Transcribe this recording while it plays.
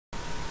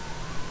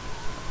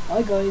Hi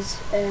guys,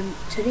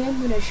 today I'm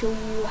going to show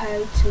you how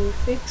to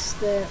fix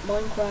the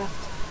Minecraft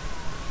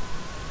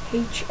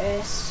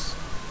HS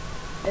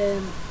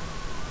ERRPID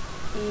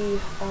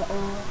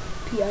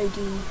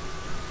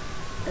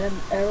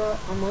error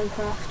on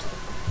Minecraft.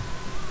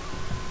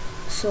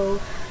 So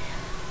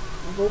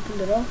I've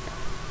opened it up,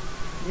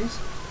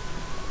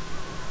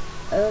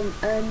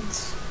 and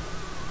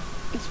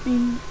it's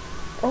been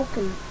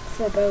broken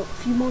for about a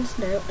few months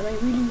now, and I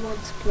really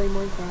want to play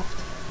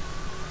Minecraft.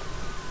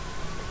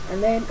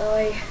 And then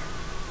I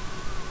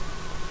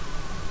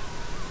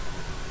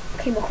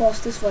came across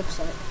this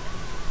website.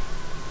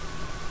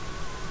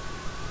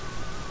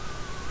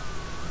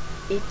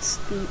 It's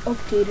the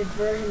updated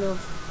version of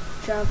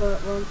Java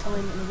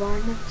Runtime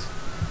Environment.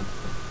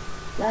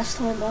 Last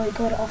time I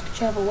got it off the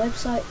Java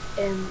website,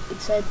 it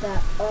said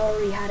that I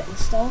already had it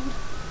installed.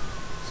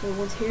 So I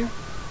went here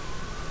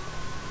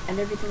and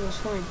everything was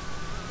fine.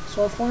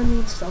 So I finally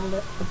installed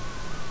it.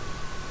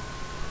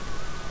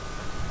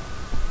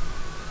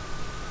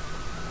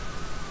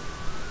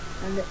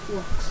 And it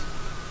works.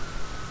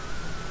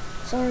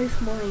 Sorry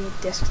if my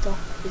desktop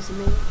is a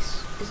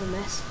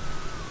mess.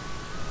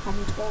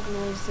 Haven't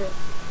organised it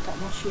that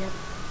much yet.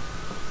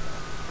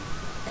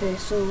 Okay,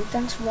 so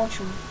thanks for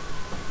watching.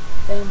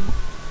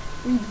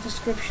 Read the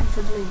description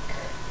for the link.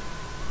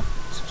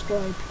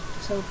 Subscribe,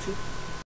 this helps you.